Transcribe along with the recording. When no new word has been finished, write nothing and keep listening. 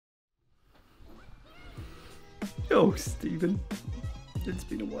Oh, Stephen. It's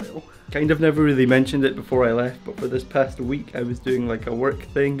been a while. Kind of never really mentioned it before I left, but for this past week I was doing like a work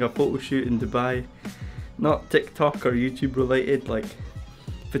thing, a photo shoot in Dubai. Not TikTok or YouTube related, like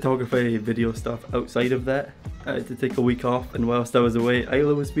photography, video stuff outside of that. I had to take a week off, and whilst I was away,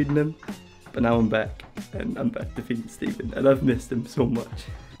 Isla was feeding him. But now I'm back, and I'm back to feeding Stephen, and I've missed him so much.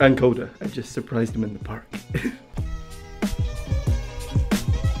 And Coda, I just surprised him in the park.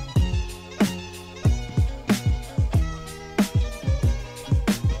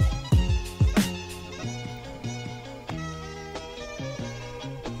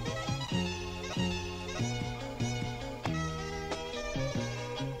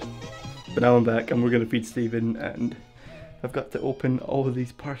 But now I'm back and we're going to feed Stephen, and I've got to open all of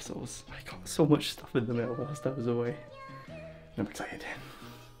these parcels. I got so much stuff in the mail whilst I was away. I'm excited.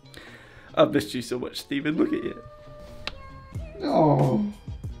 I've missed you so much, Stephen. Look at you. Oh.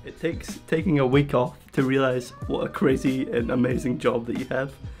 It takes taking a week off to realise what a crazy and amazing job that you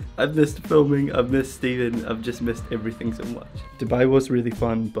have. I've missed filming, I've missed Stephen, I've just missed everything so much. Dubai was really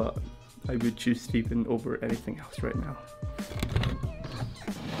fun, but I would choose Stephen over anything else right now.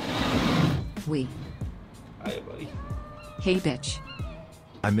 We. Hi, buddy. Hey, bitch.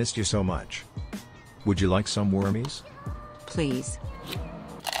 I missed you so much. Would you like some wormies? Please.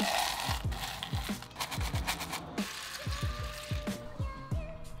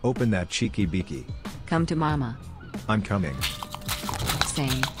 Open that cheeky beaky. Come to mama. I'm coming.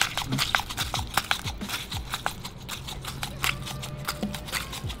 Same.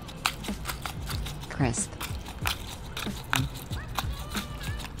 Crisp.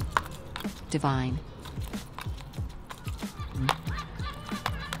 Divine.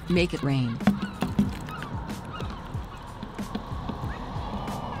 Make it rain.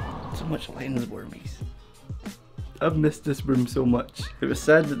 So much lens wormies. I've missed this room so much. It was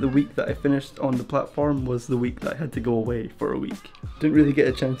sad that the week that I finished on the platform was the week that I had to go away for a week. Didn't really get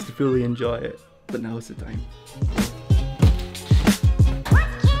a chance to fully enjoy it, but now's the time.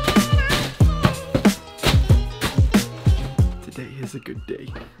 Today is a good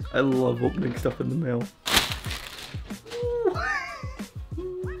day. I love opening stuff in the mail.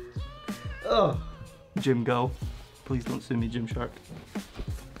 Oh, Jim Go. Please don't sue me, Jim Shark.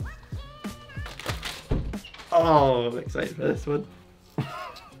 Oh, I'm excited for this one.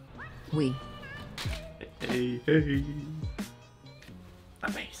 We. Hey, hey.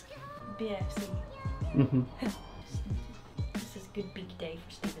 Amazing. BFC. Mm-hmm. This is a good beak day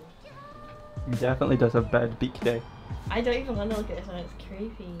for Stephen. He definitely does have bad beak day. I don't even want to look at this one, it's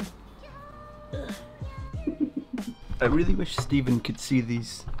creepy. Ugh. I really wish Stephen could see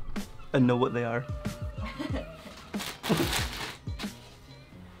these and know what they are.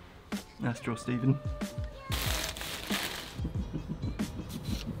 Astro Stephen.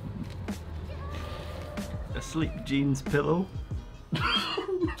 A sleep jeans pillow.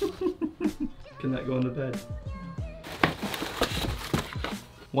 Can that go on the bed?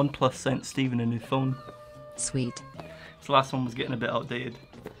 OnePlus sent Stephen a new phone. Sweet. His last one was getting a bit outdated.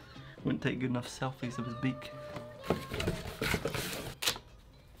 Wouldn't take good enough selfies of his beak.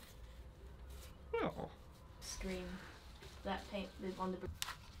 Oh. Scream. That paint on the.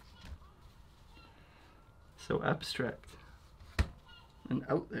 So abstract and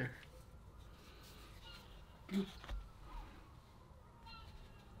out there.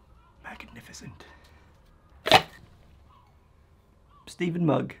 Magnificent. Stephen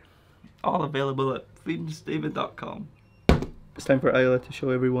mug, all available at feedingstephen.com. It's time for Isla to show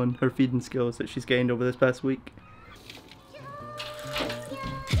everyone her feeding skills that she's gained over this past week.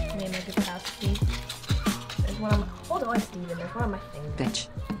 Me and my capacity. There's one of my. Hold on, Stephen. There's one of my things. Bitch.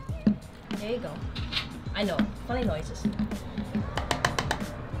 There you go. I know. Funny noises.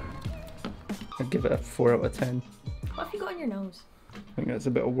 I'd give it a 4 out of 10. What have you got on your nose? I think that's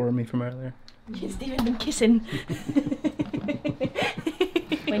a bit of wormy from earlier. Stephen's been kissing.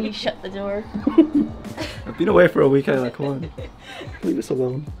 When you shut the door. I've been away for a week, Isla, come on. Leave us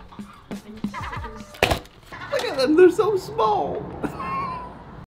alone. Look at them, they're so small.